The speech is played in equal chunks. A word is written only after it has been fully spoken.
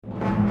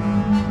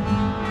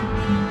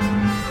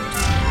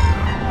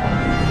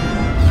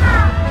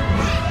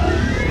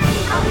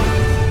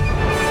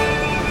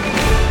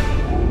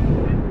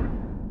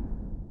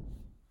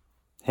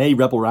Hey,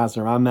 Rebel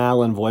Rouser, I'm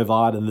Alan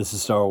Voivod, and this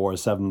is Star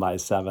Wars 7 by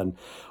 7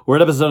 We're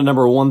at episode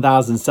number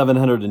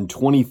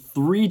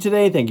 1723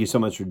 today. Thank you so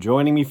much for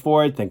joining me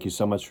for it. Thank you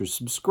so much for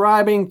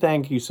subscribing.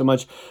 Thank you so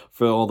much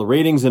for all the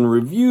ratings and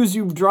reviews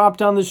you've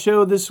dropped on the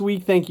show this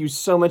week. Thank you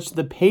so much to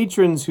the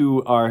patrons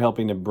who are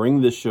helping to bring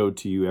this show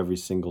to you every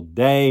single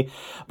day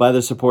by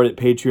the support at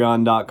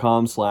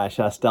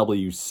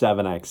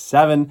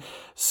patreon.com/SW7x7.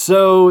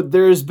 So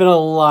there's been a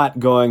lot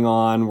going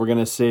on. We're going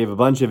to save a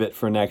bunch of it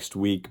for next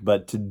week,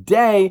 but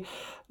today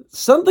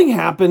something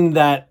happened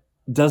that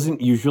doesn't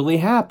usually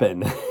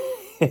happen.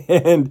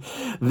 And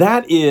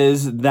that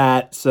is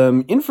that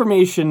some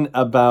information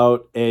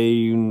about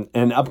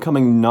an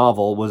upcoming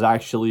novel was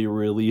actually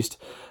released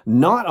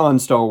not on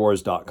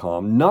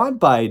StarWars.com, not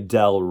by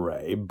Del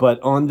Rey, but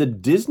on the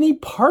Disney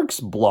Parks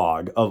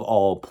blog of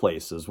all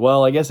places.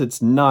 Well, I guess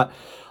it's not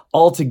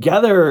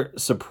altogether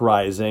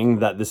surprising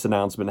that this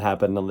announcement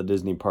happened on the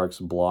Disney Parks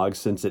blog,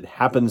 since it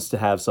happens to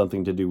have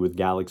something to do with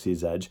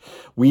Galaxy's Edge.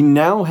 We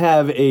now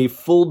have a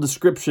full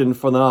description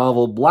for the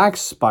novel Black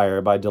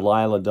Spire by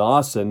Delilah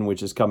Dawson,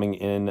 which is coming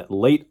in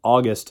late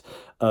August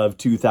of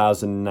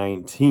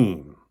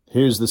 2019.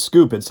 Here's the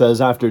scoop. It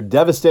says, after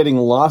devastating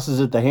losses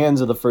at the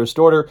hands of the First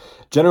Order,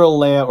 General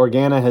Leia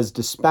Organa has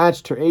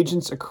dispatched her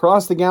agents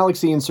across the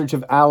galaxy in search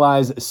of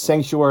allies,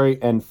 sanctuary,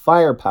 and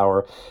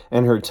firepower,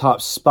 and her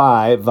top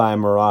spy, Vi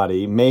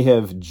Moradi, may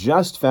have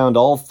just found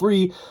all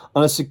three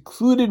on a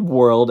secluded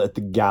world at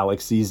the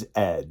galaxy's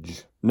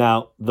edge.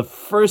 Now, the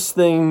first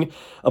thing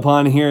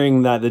upon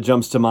hearing that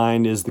jumps to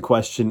mind is the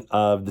question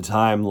of the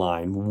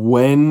timeline.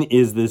 When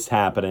is this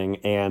happening?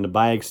 And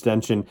by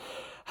extension,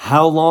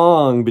 how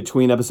long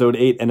between episode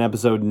 8 and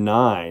episode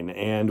 9?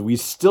 And we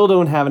still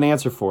don't have an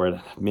answer for it.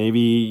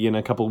 Maybe in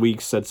a couple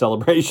weeks at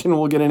Celebration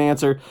we'll get an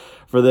answer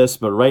for this,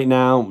 but right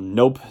now,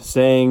 nope.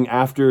 Saying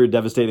after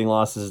devastating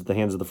losses at the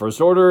hands of the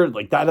First Order,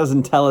 that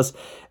doesn't tell us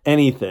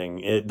anything.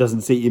 It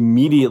doesn't say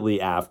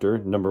immediately after,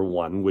 number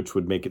one, which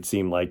would make it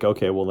seem like,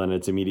 okay, well then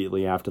it's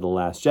immediately after The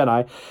Last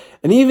Jedi.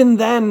 And even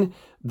then,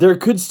 there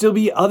could still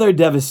be other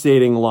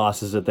devastating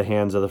losses at the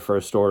hands of the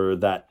First Order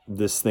that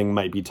this thing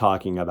might be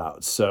talking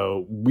about.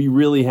 So we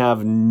really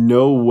have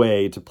no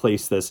way to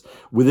place this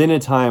within a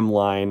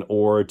timeline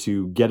or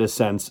to get a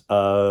sense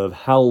of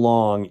how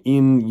long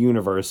in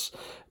universe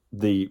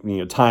the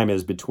time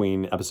is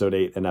between episode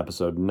 8 and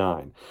episode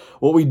 9.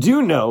 What we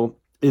do know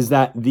is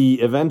that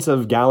the events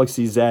of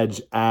Galaxy's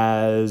Edge,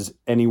 as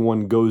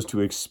anyone goes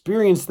to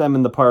experience them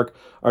in the park,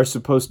 are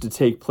supposed to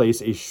take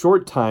place a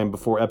short time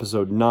before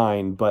episode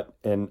 9, but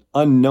an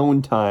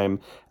unknown time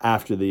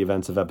after the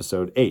events of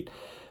episode 8.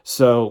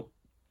 So,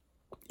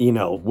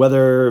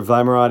 whether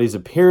Vi Moradi's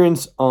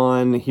appearance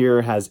on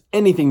here has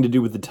anything to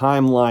do with the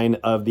timeline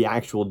of the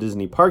actual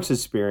Disney Parks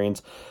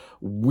experience,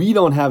 we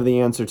don't have the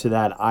answer to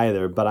that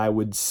either. But I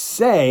would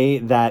say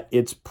that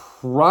it's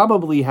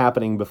probably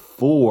happening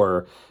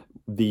before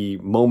the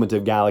moment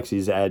of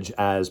Galaxy's Edge,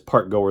 as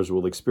park goers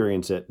will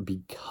experience it,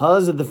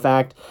 because of the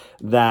fact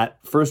that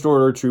First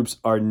Order troops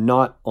are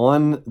not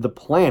on the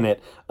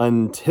planet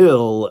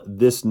until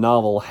this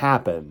novel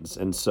happens.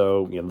 And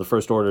so, the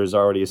First Order has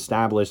already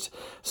established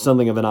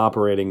something of an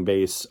operating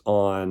base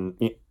on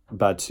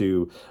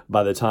Batuu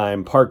by the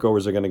time park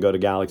goers are going to go to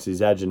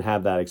Galaxy's Edge and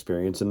have that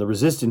experience. And the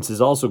Resistance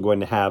is also going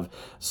to have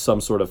some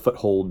sort of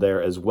foothold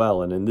there as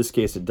well. And in this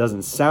case, it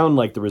doesn't sound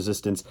like the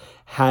Resistance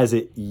has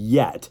it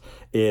yet.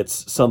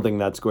 It's something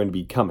that's going to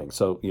be coming.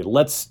 So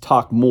let's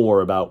talk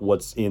more about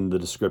what's in the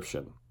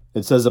description.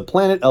 It says, a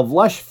planet of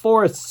lush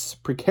forests,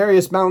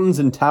 precarious mountains,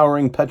 and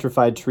towering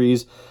petrified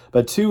trees,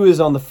 Batuu is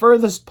on the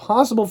furthest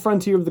possible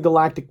frontier of the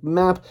galactic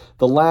map,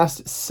 the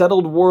last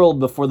settled world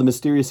before the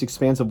mysterious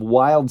expanse of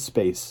wild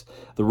space.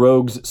 The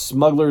rogues,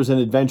 smugglers, and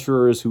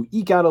adventurers who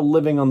eke out a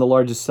living on the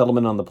largest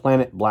settlement on the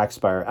planet, Black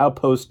Spire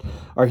Outpost,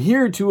 are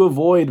here to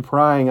avoid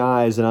prying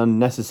eyes and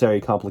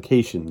unnecessary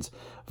complications.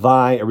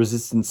 Vi, a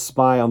Resistance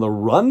spy on the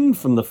run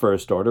from the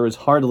First Order, is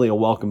hardly a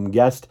welcome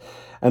guest,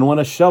 and when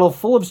a shuttle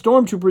full of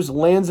stormtroopers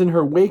lands in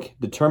her wake,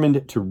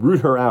 determined to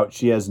root her out,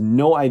 she has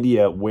no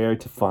idea where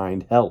to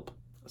find help.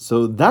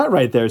 So that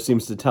right there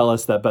seems to tell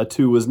us that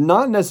Batuu was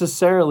not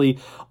necessarily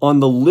on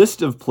the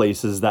list of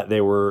places that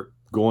they were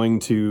going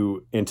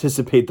to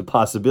anticipate the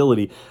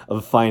possibility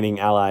of finding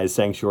allies,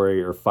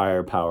 sanctuary, or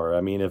firepower.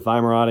 I mean, if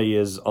Vi Moradi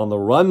is on the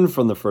run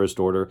from the First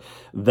Order,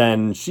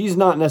 then she's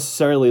not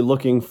necessarily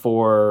looking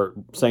for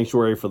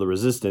sanctuary for the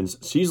Resistance.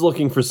 She's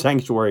looking for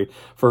sanctuary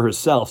for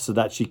herself so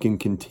that she can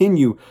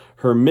continue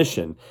her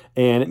mission.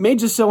 And it may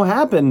just so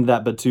happen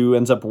that Batuu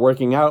ends up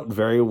working out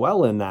very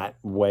well in that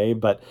way,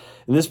 but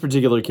in this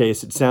particular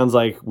case, it sounds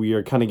like we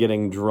are kind of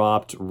getting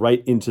dropped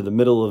right into the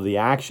middle of the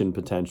action,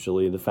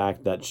 potentially. The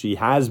fact that she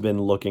has been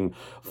looking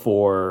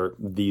for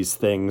these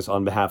things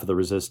on behalf of the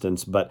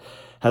Resistance, but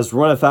has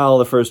run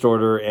afoul of the First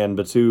Order, and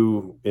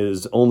Batuu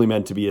is only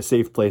meant to be a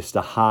safe place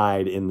to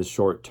hide in the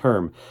short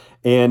term.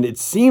 And it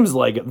seems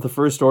like the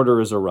First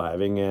Order is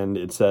arriving, and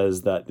it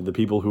says that the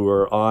people who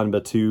are on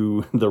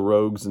Batuu, the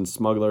rogues and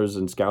smugglers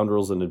and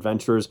scoundrels and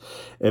adventurers,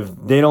 if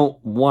they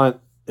don't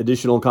want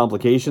additional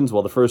complications?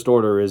 Well, the First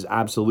Order is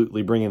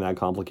absolutely bringing that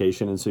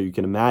complication, and so you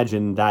can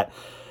imagine that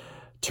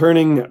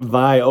turning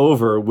Vi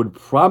over would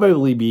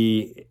probably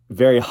be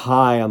very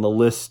high on the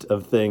list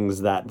of things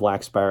that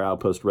Black Spire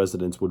Outpost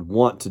residents would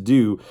want to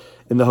do,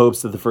 in the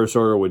hopes that the First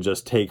Order would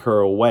just take her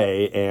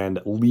away and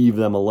leave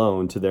them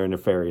alone to their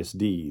nefarious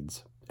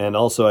deeds. And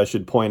also, I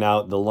should point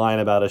out the line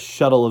about a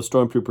shuttle of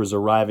stormtroopers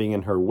arriving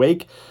in her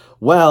wake.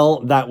 Well,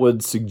 that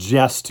would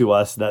suggest to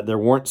us that there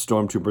weren't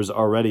stormtroopers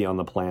already on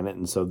the planet,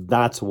 and so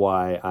that's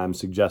why I'm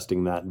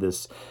suggesting that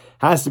this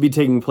has to be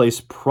taking place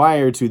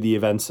prior to the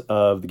events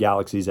of the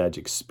Galaxy's Edge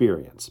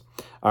experience.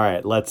 All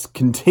right, let's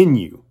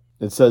continue.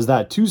 It says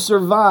that to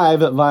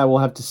survive, Vi will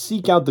have to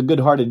seek out the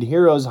good-hearted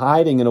heroes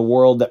hiding in a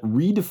world that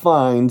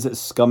redefines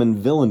scum and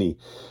villainy.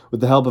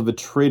 With the help of a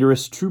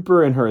traitorous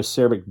trooper and her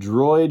acerbic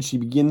droid, she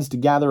begins to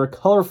gather a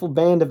colorful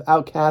band of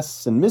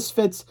outcasts and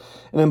misfits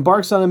and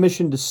embarks on a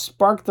mission to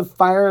spark the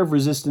fire of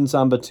resistance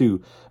on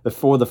Batuu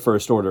before the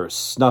First Order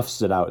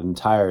snuffs it out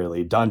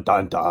entirely. Dun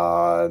dun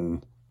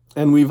dun!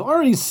 And we've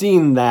already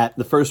seen that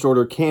the First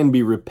Order can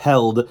be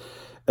repelled,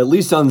 at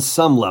least on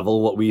some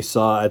level, what we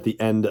saw at the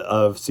end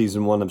of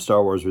Season 1 of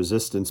Star Wars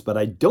Resistance, but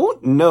I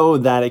don't know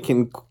that it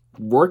can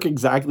work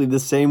exactly the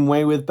same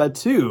way with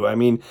Batuu. I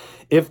mean,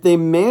 if they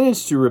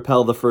manage to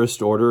repel the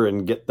First Order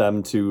and get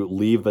them to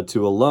leave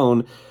Batuu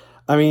alone,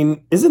 I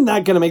mean, isn't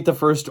that going to make the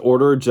First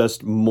Order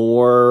just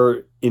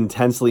more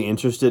intensely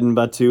interested in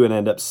Batuu and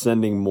end up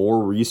sending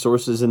more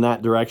resources in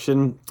that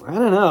direction? I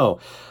don't know.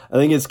 I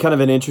think it's kind of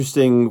an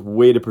interesting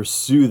way to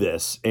pursue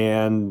this.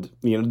 And,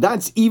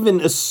 that's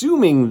even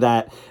assuming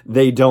that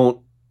they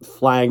don't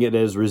flag it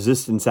as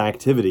resistance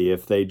activity.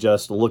 If they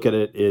just look at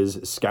it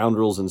as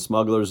scoundrels and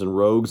smugglers and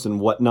rogues and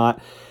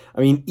whatnot,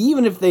 I mean,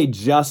 even if they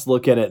just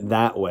look at it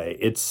that way,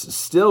 it's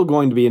still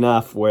going to be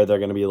enough where they're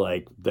going to be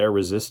like, they're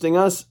resisting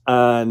us?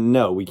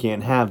 No, we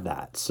can't have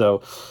that.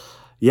 So,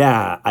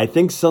 yeah, I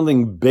think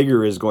something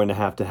bigger is going to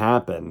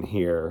happen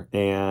here.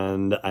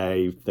 And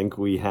I think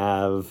we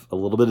have a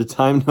little bit of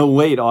time to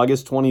wait,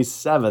 August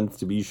 27th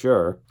to be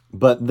sure.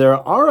 But there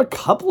are a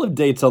couple of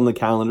dates on the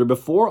calendar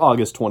before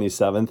August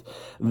 27th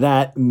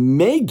that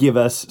may give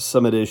us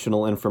some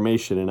additional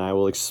information, and I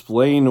will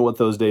explain what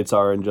those dates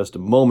are in just a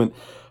moment.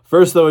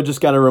 First, though, I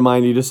just got to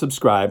remind you to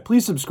subscribe.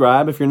 Please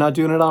subscribe. If you're not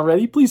doing it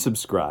already, please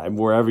subscribe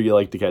wherever you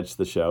like to catch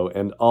the show.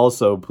 And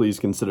also, please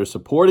consider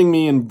supporting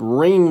me and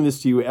bringing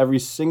this to you every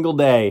single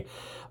day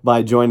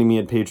by joining me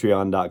at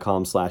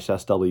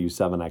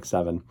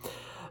patreon.com/SW7x7.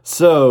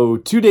 So,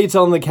 2 dates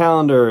on the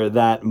calendar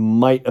that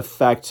might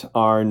affect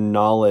our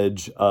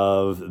knowledge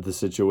of the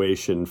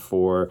situation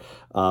for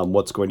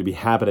what's going to be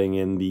happening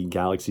in the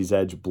Galaxy's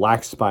Edge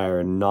Black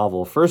Spire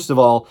novel. First of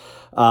all,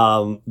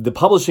 the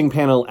publishing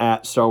panel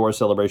at Star Wars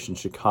Celebration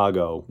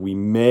Chicago. We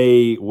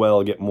may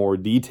well get more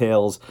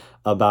details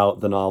about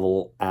the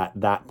novel at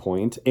that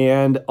point.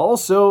 And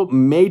also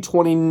May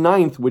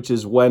 29th, which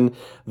is when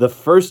the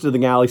first of the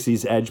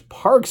Galaxy's Edge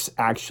parks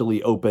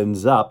actually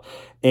opens up.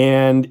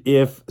 And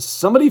if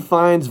somebody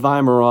finds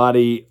Vi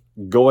Moradi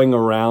going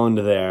around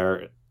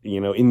there,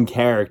 in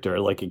character,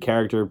 like a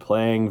character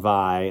playing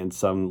Vi in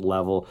some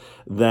level,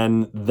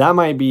 then that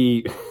might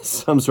be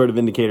some sort of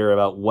indicator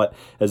about what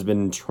has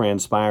been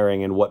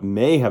transpiring and what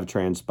may have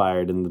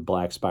transpired in the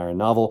Black Spire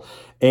novel.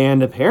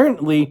 And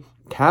apparently,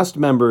 cast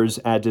members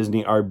at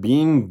Disney are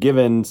being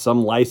given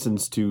some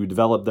license to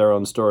develop their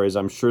own stories.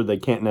 I'm sure they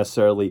can't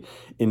necessarily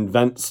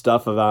invent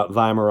stuff about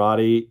Vi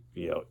Moradi,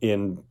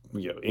 in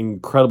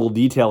incredible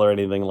detail or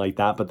anything like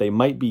that, but they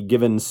might be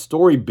given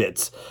story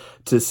bits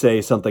to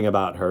say something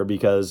about her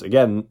because,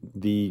 again,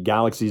 the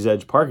Galaxy's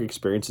Edge Park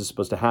experience is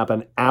supposed to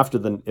happen after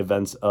the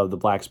events of the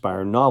Black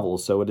Spire novel,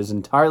 so it is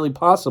entirely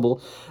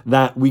possible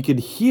that we could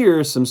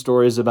hear some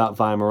stories about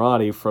Vi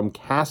Moradi from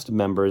cast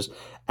members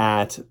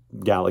at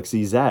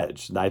Galaxy's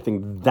Edge. I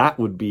think that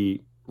would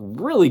be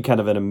really kind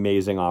of an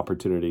amazing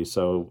opportunity,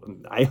 so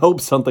I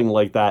hope something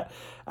like that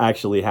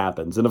actually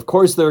happens. And of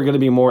course, there are going to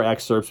be more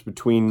excerpts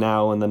between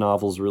now and the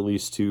novel's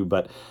release too,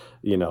 but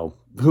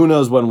who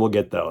knows when we'll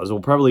get those.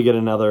 We'll probably get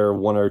another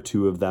 1 or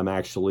 2 of them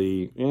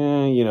actually,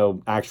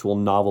 actual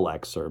novel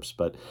excerpts.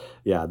 But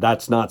yeah,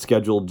 that's not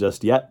scheduled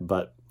just yet,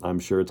 but I'm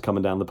sure it's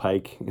coming down the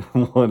pike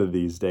one of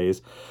these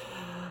days.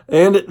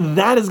 And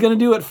that is going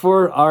to do it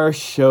for our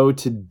show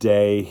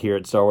today here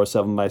at Star Wars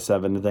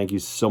 7x7. Thank you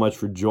so much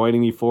for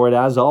joining me for it,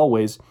 as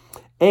always.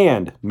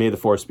 And may the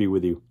Force be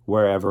with you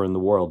wherever in the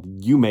world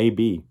you may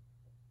be.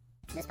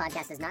 This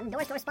podcast is not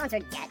endorsed or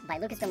sponsored yet by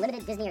Lucasfilm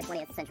Limited, Disney, or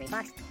 20th Century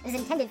Fox. It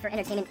is intended for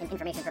entertainment and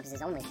information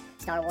purposes only.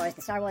 Star Wars,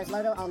 the Star Wars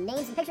logo, all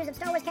names and pictures of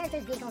Star Wars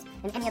characters, vehicles,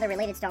 and any other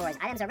related Star Wars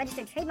items are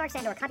registered trademarks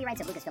and/or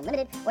copyrights of Lucasfilm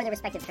Limited or their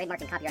respective trademark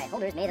and copyright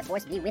holders. May the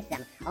Force be with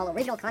them. All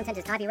original content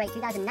is copyright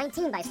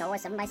 2019 by Star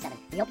Wars 7x7.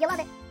 We hope you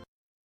love it.